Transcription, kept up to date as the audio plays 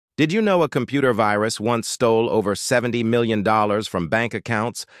Did you know a computer virus once stole over $70 million from bank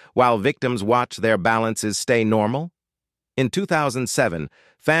accounts while victims watched their balances stay normal? In 2007,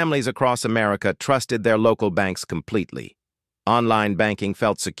 families across America trusted their local banks completely. Online banking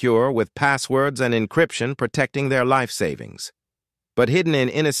felt secure with passwords and encryption protecting their life savings. But hidden in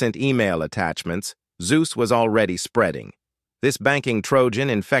innocent email attachments, Zeus was already spreading. This banking trojan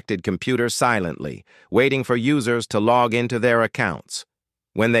infected computers silently, waiting for users to log into their accounts.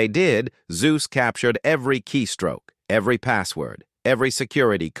 When they did, Zeus captured every keystroke, every password, every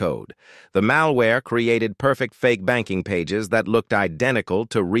security code. The malware created perfect fake banking pages that looked identical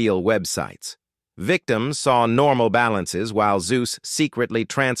to real websites. Victims saw normal balances while Zeus secretly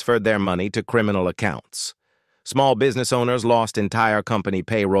transferred their money to criminal accounts. Small business owners lost entire company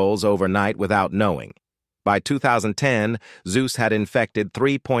payrolls overnight without knowing. By 2010, Zeus had infected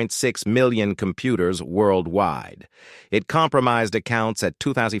 3.6 million computers worldwide. It compromised accounts at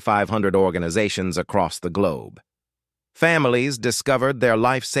 2,500 organizations across the globe. Families discovered their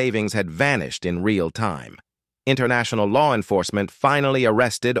life savings had vanished in real time. International law enforcement finally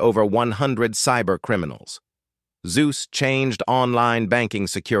arrested over 100 cyber criminals. Zeus changed online banking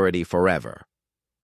security forever.